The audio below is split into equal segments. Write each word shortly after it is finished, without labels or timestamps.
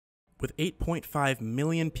With 8.5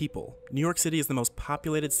 million people, New York City is the most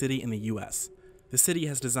populated city in the US. The city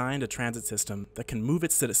has designed a transit system that can move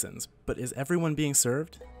its citizens, but is everyone being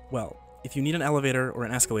served? Well, if you need an elevator or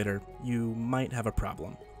an escalator, you might have a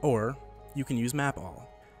problem. Or you can use MAPALL.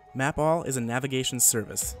 MAPALL is a navigation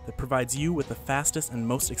service that provides you with the fastest and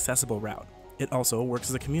most accessible route. It also works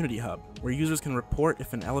as a community hub, where users can report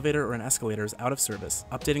if an elevator or an escalator is out of service,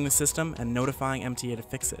 updating the system and notifying MTA to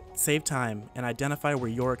fix it. Save time and identify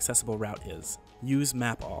where your accessible route is. Use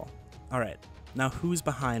MAPALL. Alright, now who's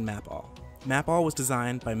behind MAPALL? MAPALL was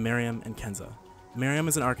designed by Meriem and Kenza. Meriem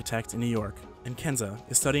is an architect in New York, and Kenza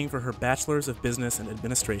is studying for her Bachelor's of Business and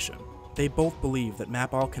Administration. They both believe that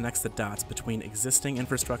MAPALL connects the dots between existing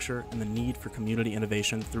infrastructure and the need for community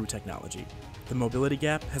innovation through technology. The mobility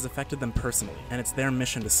gap has affected them personally, and it's their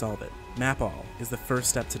mission to solve it. MAPALL is the first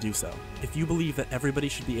step to do so. If you believe that everybody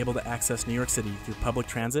should be able to access New York City through public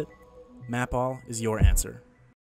transit, MAPALL is your answer.